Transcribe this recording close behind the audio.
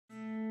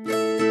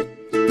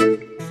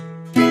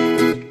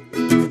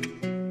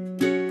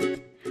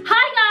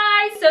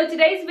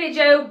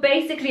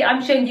basically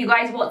I'm showing you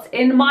guys what's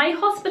in my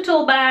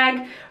hospital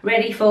bag,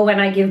 ready for when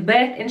I give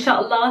birth,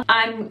 inshallah.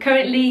 I'm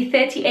currently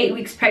 38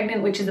 weeks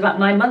pregnant, which is about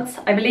 9 months,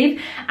 I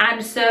believe.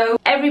 And so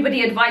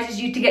everybody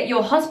advises you to get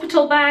your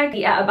hospital bag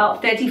at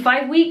about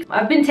 35 weeks.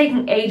 I've been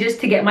taking ages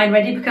to get mine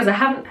ready because I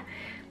haven't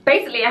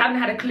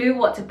had a clue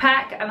what to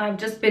pack, and I've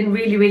just been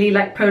really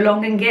like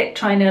prolonging it,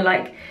 trying to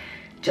like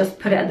just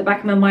put it at the back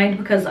of my mind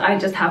because I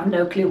just have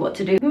no clue what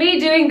to do. Me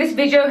doing this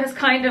video has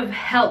kind of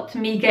helped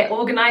me get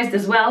organized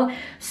as well,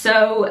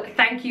 so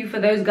thank you for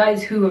those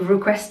guys who have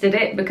requested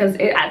it, because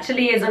it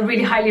actually is a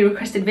really highly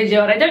requested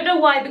video, and I don't know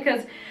why,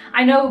 because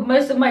I know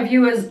most of my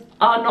viewers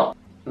are not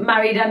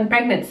married and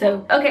pregnant.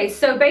 So okay,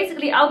 so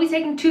basically I'll be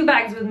taking 2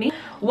 bags with me,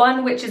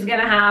 one which is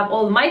gonna have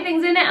all my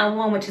things in it and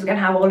one which is gonna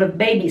have all of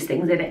baby's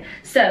things in it.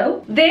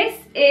 So this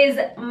is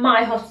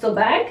my hospital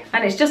bag,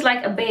 and it's just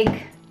like a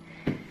big,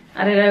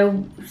 I don't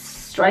know,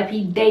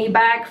 stripy day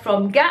bag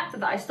from Gap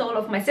that I stole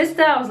off my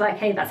sister. I was like,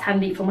 hey, that's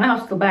handy for my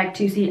hospital bag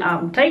too, see,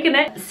 I'm taking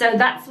it. So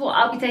that's what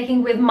I'll be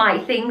taking with my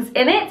things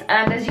in it,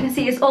 and as you can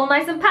see, it's all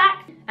nice and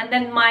packed. And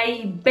then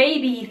my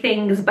baby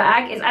things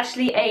bag is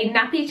actually a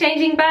nappy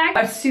changing bag,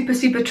 a super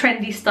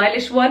trendy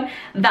stylish one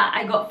that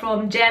I got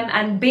from Gem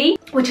and B,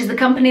 which is the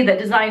company that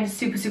designs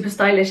super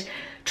stylish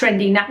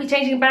trendy nappy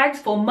changing bags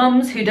for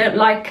mums who don't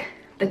like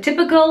the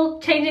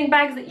typical changing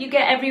bags that you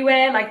get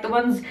everywhere, like the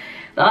ones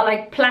that are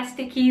like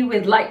plasticky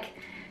with like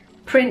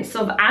prints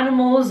of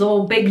animals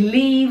or big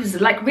leaves,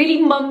 like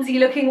really mumsy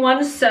looking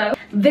ones. So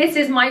this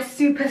is my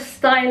super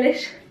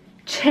stylish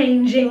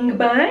changing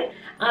bag,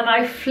 and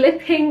I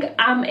flipping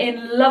am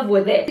in love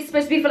with it. It's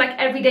supposed to be for like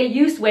everyday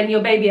use when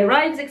your baby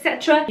arrives,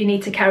 etc. You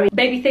need to carry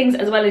baby things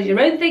as well as your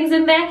own things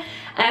in there.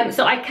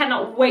 So I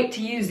cannot wait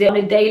to use it on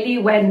a daily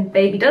when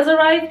baby does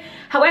arrive.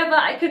 However,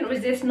 I couldn't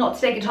resist not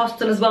to take it to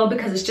hospital as well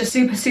because it's just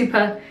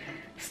super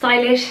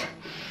stylish.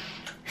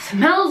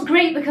 Smells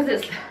great because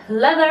it's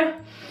leather.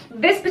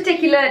 This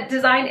particular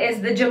design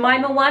is the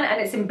Jemima one, and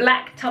it's in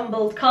black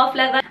tumbled calf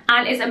leather,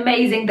 and it's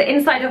amazing. The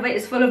inside of it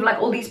is full of like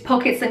all these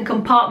pockets and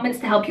compartments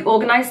to help you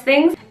organize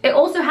things. It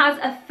also has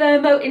a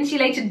thermo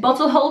insulated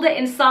bottle holder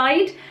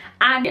inside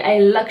and a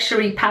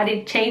luxury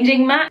padded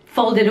changing mat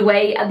folded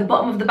away at the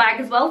bottom of the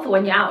bag as well for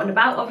when you're out and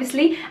about,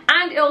 obviously.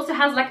 And it also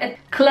has like a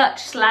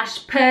clutch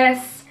slash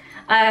purse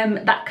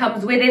that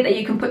comes with it, that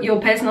you can put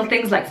your personal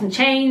things like some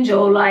change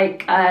or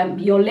like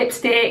your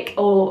lipstick,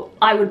 or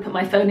I would put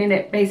my phone in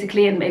it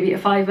basically, and maybe a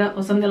 £5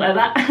 or something like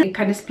that. It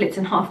kind of splits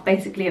in half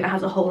basically, and it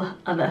has a whole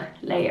other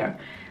layer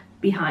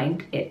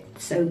behind it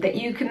so that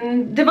you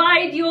can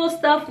divide your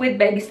stuff with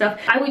baby stuff.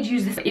 I would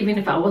use this even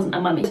if I wasn't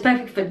a mummy. It's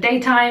perfect for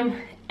daytime.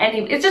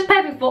 It's just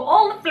perfect for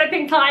all the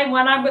flipping time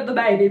when I'm with the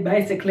baby,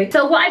 basically.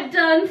 So what I've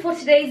done for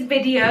today's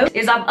video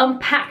is I've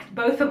unpacked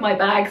both of my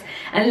bags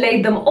and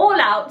laid them all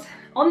out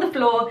on the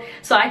floor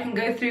so I can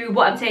go through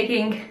what I'm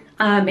taking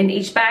in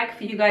each bag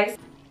for you guys.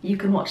 You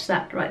can watch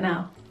that right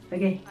now.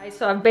 Okay,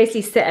 so I've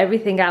basically set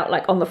everything out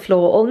like on the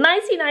floor, all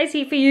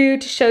nicey for you,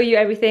 to show you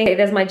everything. Okay,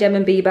 there's my Gem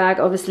and B bag,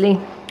 obviously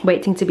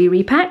waiting to be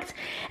repacked.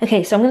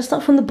 Okay, so I'm gonna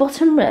start from the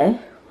bottom row,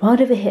 right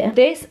over here.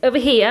 This over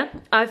here,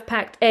 I've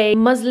packed a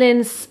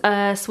muslin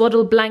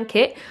swaddle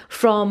blanket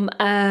from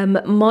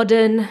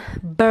Modern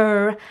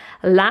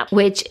Burlap,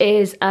 which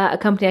is a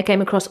company I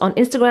came across on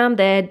Instagram.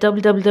 They're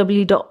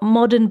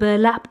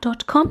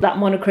www.modernburlap.com. That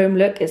monochrome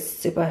look is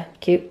super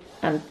cute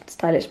and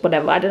stylish,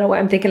 whatever. I don't know why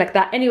I'm thinking like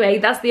that. Anyway,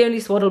 that's the only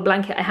swaddle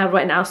blanket I have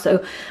right now,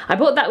 so I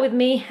brought that with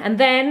me. And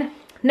then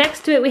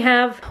next to it we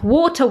have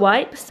water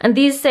wipes, and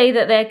these say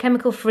that they're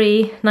chemical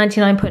free,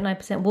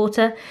 99.9%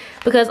 water,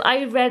 because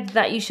I read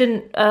that you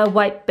shouldn't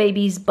wipe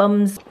babies'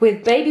 bums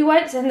with baby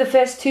wipes in the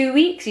first 2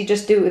 weeks. You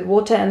just do it with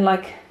water and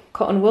like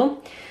cotton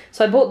wool.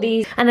 So I bought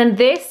these. And then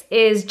this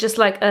is just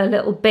like a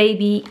little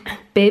baby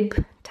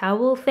bib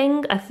towel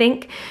thing, I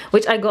think,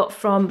 which I got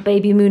from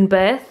Baby Moon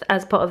Birth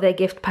as part of their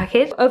gift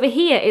package. Over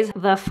here is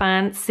the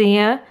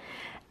fancier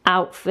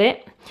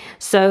outfit.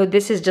 So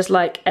this is just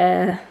like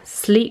a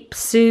sleep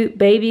suit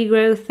baby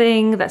grow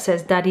thing that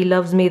says Daddy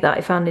Loves Me, that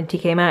I found in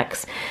TK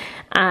Maxx,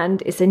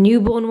 and it's a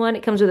newborn one.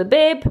 It comes with a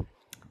bib.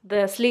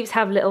 The sleeves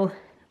have little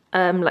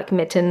like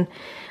mitten,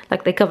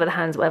 like they cover the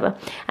hands, whatever,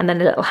 and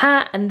then a little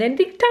hat, and then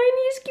the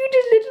tiniest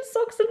cutest little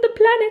socks on the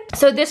planet.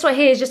 So this right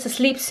here is just a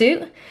sleep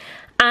suit,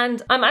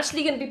 and I'm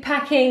actually going to be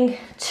packing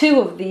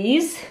 2 of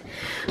these.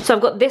 So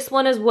I've got this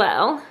one as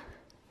well,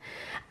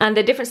 and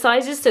they're different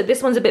sizes. So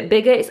this one's a bit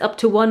bigger, it's up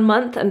to 1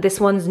 month, and this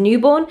one's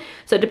newborn.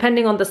 So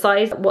depending on the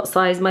size, what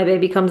size my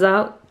baby comes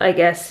out, I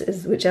guess,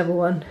 is whichever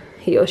one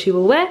he or she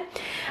will wear.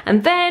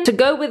 And then to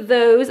go with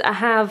those, I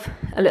have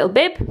a little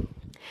bib,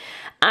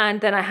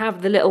 and then I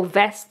have the little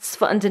vests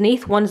for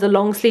underneath. One's a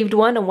long sleeved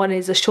one and one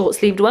is a short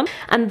sleeved one.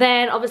 And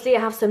then obviously I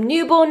have some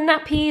newborn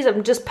nappies.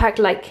 I've just packed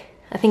like,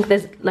 I think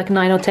there's like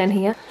 9 or 10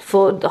 here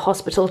for the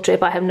hospital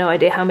trip. I have no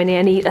idea how many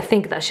I need. I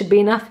think that should be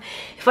enough.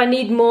 If I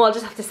need more, I'll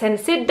just have to send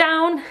Sid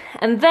down.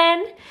 And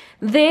then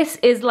this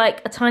is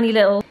like a tiny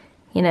little,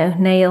 you know,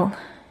 nail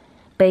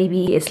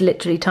baby is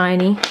literally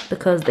tiny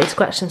because they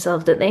scratch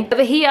themselves, don't they?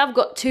 Over here I've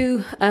got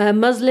two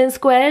muslin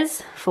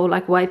squares for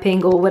like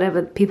wiping or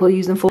whatever people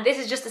use them for. This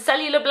is just a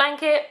cellular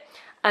blanket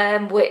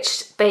which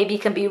baby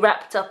can be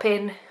wrapped up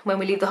in when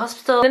we leave the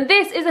hospital. And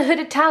this is a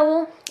hooded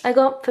towel I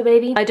got for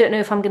baby. I don't know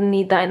if I'm gonna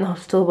need that in the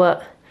hospital,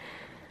 but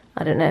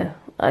I don't know,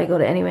 I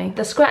got it anyway.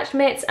 The scratch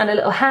mitts and a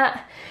little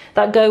hat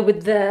that go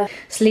with the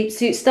sleep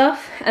suit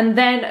stuff. And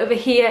then over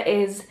here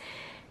is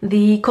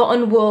the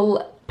cotton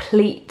wool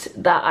pleat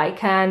that I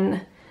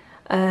can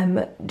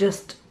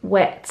just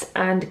wet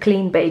and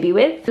clean baby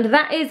with. And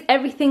that is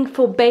everything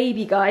for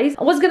baby, guys.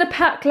 I was gonna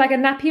pack like a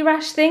nappy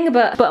rash thing,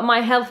 but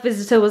my health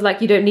visitor was like,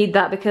 you don't need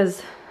that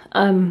because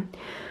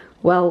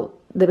well,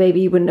 the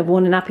baby wouldn't have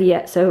worn a nappy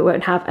yet, so it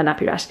won't have a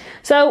nappy rash.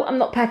 So I'm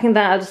not packing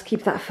that, I'll just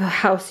keep that for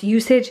house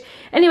usage.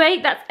 Anyway,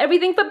 that's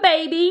everything for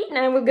baby.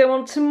 Now we'll go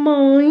on to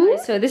mine.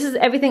 So this is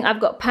everything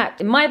I've got packed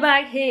in my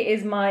bag. Here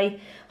is my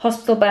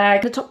hospital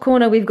bag. In the top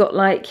corner we've got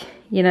like,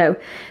 you know,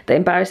 the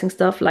embarrassing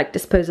stuff like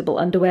disposable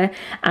underwear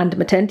and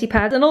maternity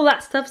pads and all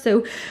that stuff,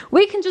 so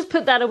we can just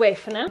put that away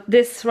for now.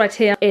 This right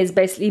here is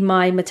basically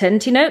my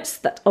maternity notes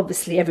that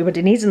obviously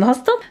everybody needs in the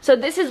hospital. So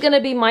this is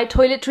gonna be my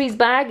toiletries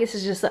bag. This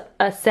is just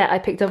a set I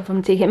picked up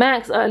from TK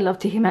Maxx. I love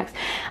TK Maxx.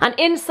 And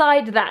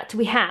inside that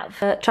we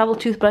have a travel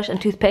toothbrush and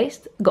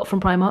toothpaste, got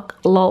from Primark,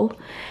 lol.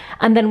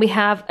 And then we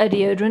have a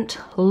deodorant,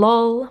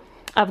 lol.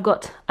 I've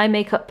got eye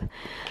makeup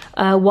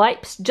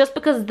wipes, just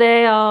because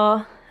they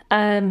are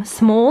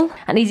small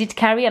and easy to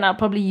carry, and I'll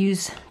probably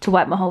use to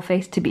wipe my whole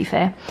face, to be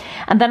fair.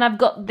 And then I've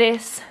got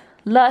this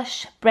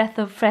Lush Breath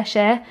of Fresh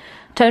Air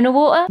toner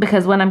water,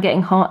 because when I'm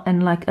getting hot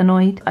and like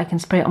annoyed, I can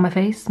spray it on my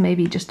face,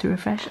 maybe just to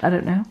refresh, I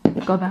don't know,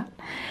 got that.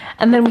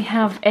 And then we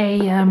have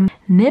a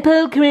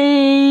nipple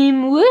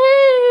cream,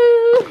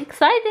 woo,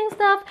 exciting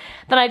stuff.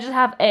 Then I just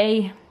have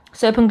a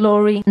Soap and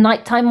Glory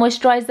nighttime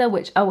moisturizer,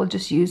 which I will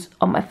just use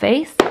on my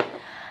face.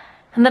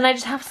 And then I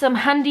just have some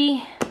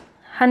handy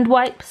hand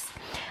wipes.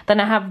 Then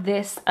I have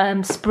this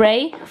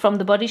spray from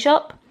the Body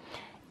Shop.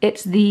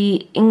 It's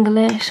the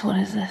English, what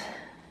is this?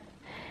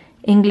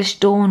 English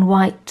Dawn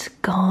White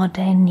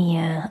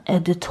Gardenia Eau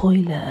de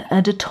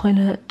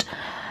Toilette.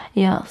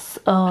 Yes,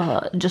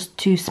 just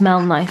to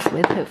smell nice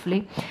with,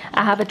 hopefully.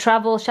 I have a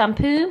travel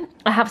shampoo.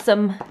 I have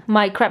some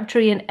my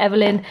Crabtree and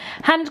Evelyn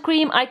hand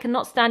cream. I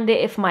cannot stand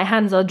it if my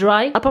hands are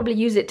dry. I'll probably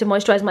use it to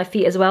moisturize my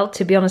feet as well,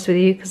 to be honest with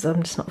you, because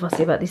I'm just not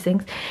fussy about these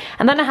things.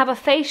 And then I have a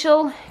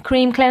facial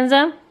cream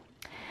cleanser,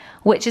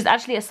 which is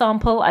actually a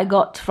sample I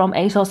got from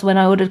ASOS when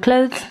I ordered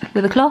clothes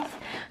with a cloth.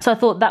 So I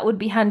thought that would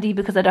be handy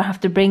because I don't have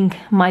to bring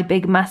my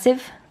big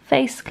massive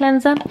face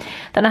cleanser.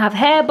 Then I have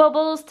hair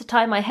bubbles to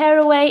tie my hair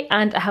away,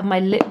 and I have my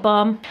lip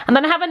balm. And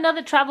then I have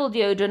another travel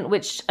deodorant,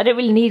 which I don't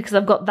really need because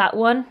I've got that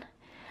one.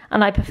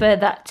 And I prefer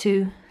that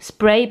to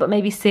spray, but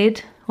maybe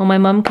Sid or my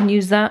mum can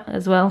use that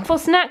as well. For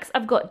snacks,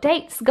 I've got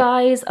dates,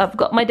 guys. I've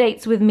got my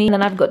dates with me, and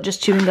then I've got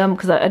just chewing gum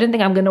because I don't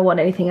think I'm gonna want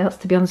anything else,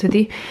 to be honest with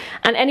you.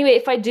 And anyway,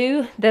 if I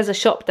do, there's a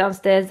shop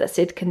downstairs that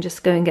Sid can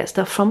just go and get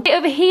stuff from.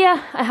 Over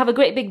here, I have a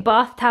great big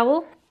bath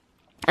towel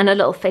and a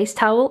little face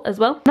towel as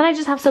well. Then I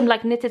just have some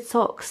like knitted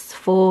socks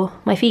for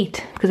my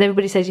feet, because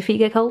everybody says your feet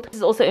get cold. This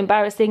is also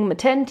embarrassing,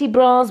 maternity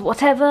bras,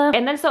 whatever.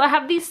 And then so I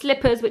have these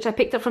slippers, which I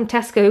picked up from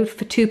Tesco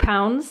for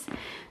 £2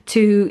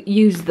 to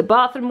use the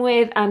bathroom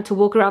with and to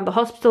walk around the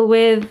hospital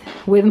with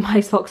my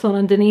socks on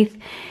underneath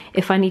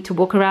if I need to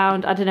walk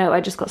around. I don't know,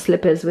 I just got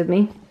slippers with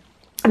me.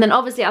 And then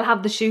obviously I'll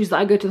have the shoes that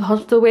I go to the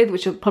hospital with,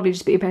 which will probably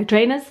just be a pair of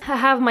trainers. I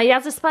have my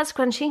Yazaspat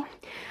scrunchie,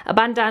 a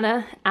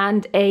bandana,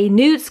 and a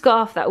nude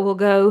scarf that will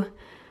go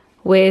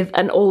with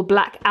an all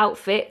black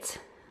outfit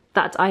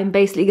that I'm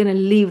basically gonna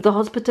leave the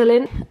hospital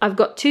in. I've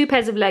got 2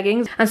 pairs of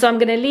leggings, and so I'm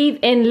gonna leave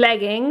in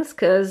leggings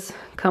because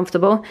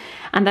comfortable.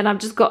 And then I've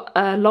just got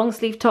a long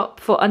sleeve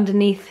top for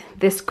underneath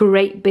this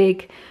great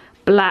big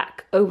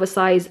black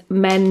oversized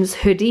men's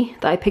hoodie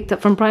that I picked up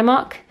from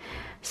Primark.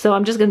 So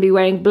I'm just gonna be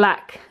wearing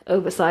black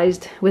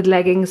oversized with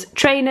leggings,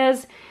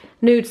 trainers,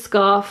 nude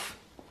scarf,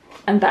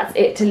 and that's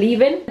it to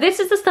leave in.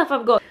 This is the stuff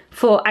I've got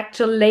for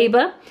actual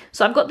labor.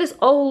 So I've got this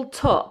old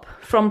top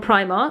from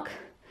Primark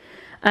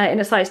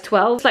in a size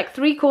 12. It's like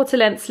 3/4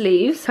 length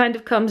sleeves, kind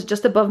of comes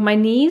just above my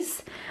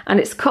knees, and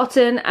it's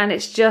cotton, and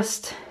it's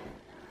just,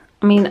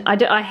 I mean,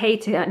 I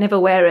hate it, I never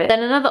wear it.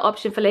 Then another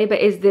option for labor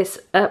is this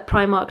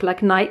Primark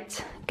like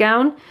night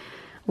gown,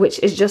 which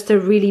is just a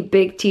really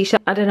big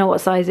t-shirt. I don't know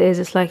what size it is,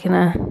 it's like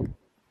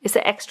it's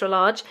an extra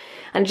large,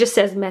 and it just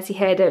says messy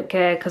hair don't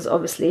care, because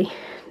obviously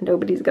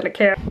nobody's gonna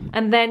care.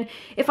 And then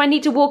if I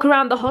need to walk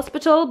around the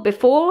hospital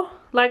before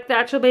like the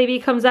actual baby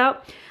comes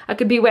out, I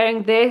could be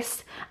wearing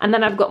this. And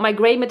then I've got my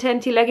grey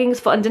maternity leggings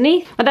for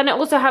underneath. And then I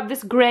also have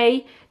this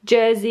grey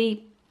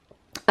jersey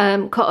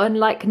cotton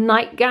like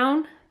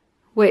nightgown,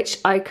 which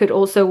I could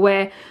also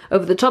wear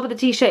over the top of the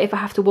t-shirt if I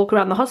have to walk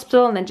around the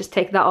hospital, and then just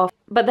take that off.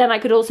 But then I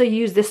could also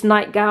use this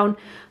nightgown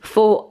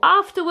for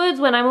afterwards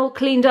when I'm all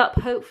cleaned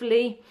up,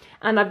 hopefully.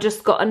 And I've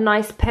just got a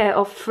nice pair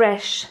of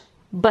fresh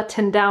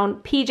button down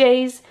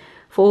PJs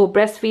for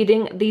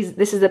breastfeeding.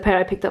 This is a pair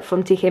I picked up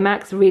from TK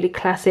Maxx, really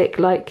classic,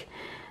 like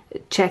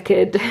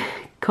checkered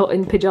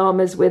cotton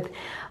pajamas with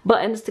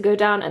buttons to go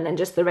down, and then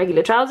just the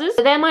regular trousers.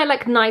 So they're my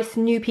like nice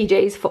new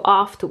PJs for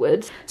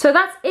afterwards. So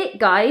that's it,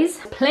 guys.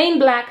 Plain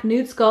black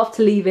nude scarf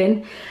to leave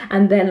in,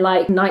 and then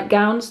like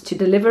nightgowns to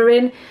deliver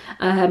in,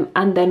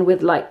 and then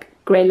with like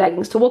grey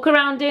leggings to walk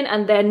around in,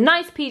 and then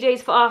nice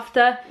PJs for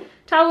after,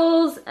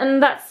 towels,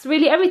 and that's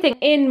really everything.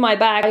 In my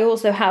bag I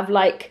also have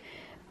like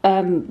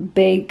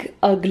big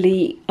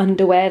ugly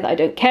underwear that I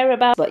don't care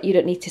about, but you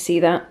don't need to see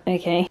that,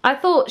 okay? I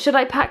thought, should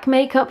I pack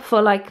makeup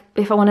for like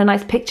if I want a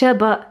nice picture,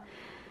 but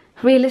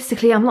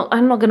realistically I'm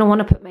not gonna want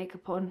to put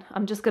makeup on.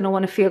 I'm just gonna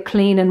want to feel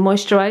clean and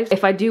moisturized.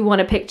 If I do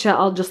want a picture,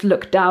 I'll just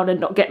look down and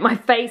not get my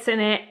face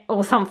in it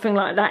or something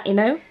like that, you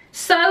know?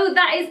 So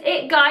that is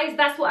it, guys.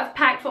 That's what I've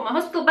packed for my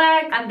hospital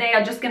bag, and they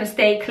are just gonna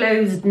stay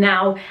closed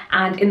now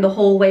and in the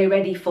hallway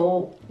ready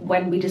for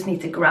when we just need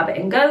to grab it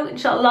and go,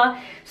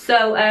 inshallah.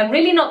 So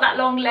really not that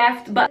long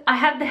left, but I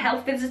had the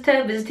health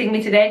visitor visiting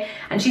me today,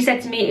 and she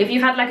said to me, if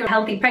you've had like a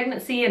healthy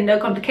pregnancy and no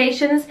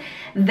complications,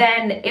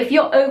 then if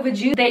you're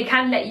overdue, they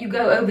can let you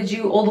go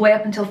overdue all the way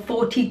up until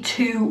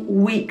 42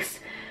 weeks.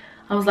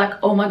 I was like,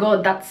 oh my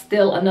god, that's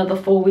still another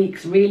 4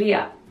 weeks, really?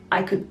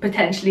 I could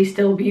potentially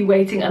still be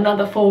waiting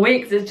another 4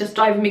 weeks. It's just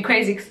driving me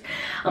crazy.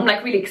 I'm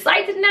like really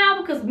excited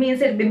now because me and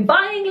Sid have been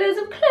buying loads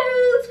of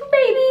clothes for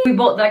baby. We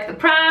bought like the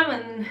pram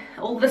and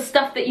all the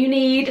stuff that you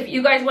need. If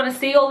you guys want to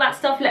see all that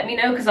stuff, let me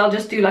know, because I'll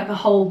just do like a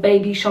whole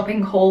baby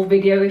shopping haul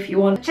video if you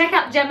want. Check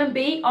out Gem and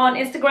B on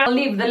Instagram. I'll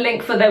leave the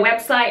link for their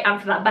website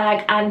and for that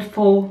bag and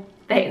for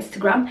their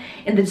Instagram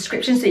in the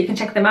description so you can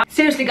check them out.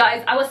 Seriously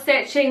guys, I was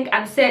searching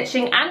and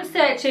searching and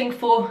searching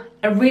for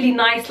a really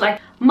nice like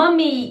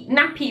mummy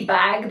nappy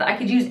bag that I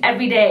could use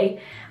every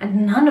day,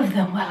 and none of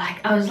them were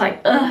like, I was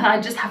like, ugh, I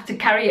just have to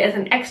carry it as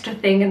an extra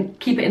thing and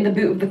keep it in the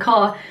boot of the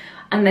car,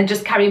 and then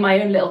just carry my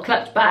own little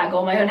clutch bag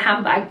or my own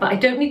handbag. But I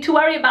don't need to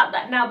worry about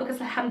that now because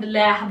alhamdulillah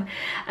I have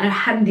a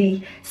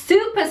handy,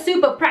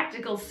 super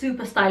practical,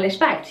 super stylish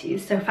bag to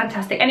use. So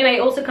fantastic. Anyway, it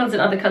also comes in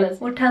other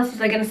colors. What else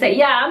was I gonna say?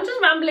 Yeah, I'm just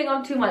rambling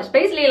on too much.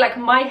 Basically, like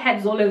my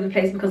head's all over the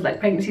place because like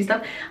pregnancy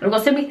stuff, and I've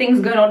got so many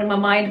things going on in my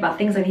mind about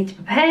things I need to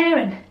prepare,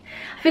 and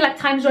I feel like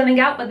time's running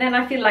out, but then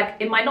I feel like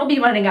it might not be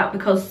running out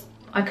because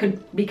I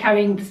could be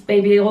carrying this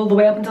baby all the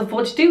way up until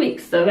 42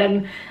 weeks. So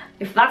then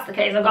if that's the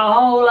case, I've got a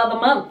whole other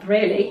month,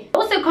 really.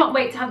 Also can't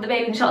wait to have the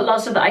baby, inshallah,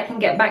 so that I can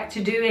get back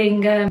to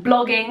doing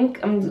blogging.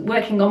 I'm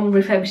working on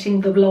refurbishing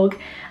the blog,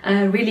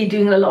 really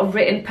doing a lot of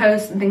written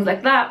posts and things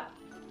like that.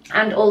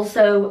 And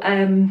also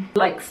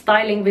like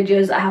styling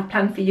videos I have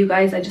planned for you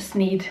guys. I just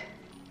need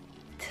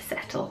to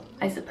settle,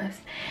 I suppose.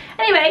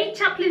 Anyway,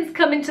 Chaplain's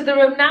come into the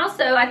room now,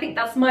 so I think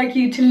that's my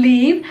cue to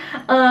leave.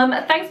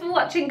 Thanks for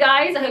watching,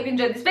 guys. I hope you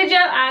enjoyed this video,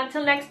 and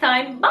until next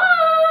time, bye!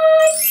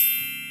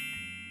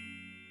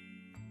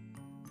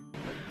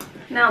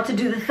 Now to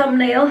do the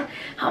thumbnail.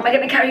 How am I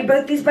gonna carry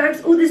both these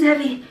bags? Oh, this is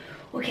heavy.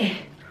 Okay,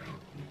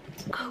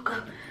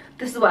 go.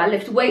 This is why I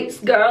lift weights,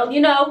 girl,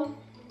 you know.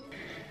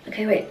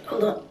 Okay, wait,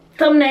 hold on.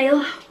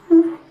 Thumbnail.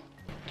 Ooh.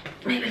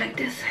 Maybe like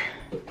this.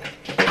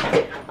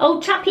 Oh,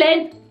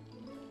 Chaplain.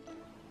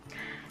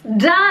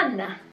 Done.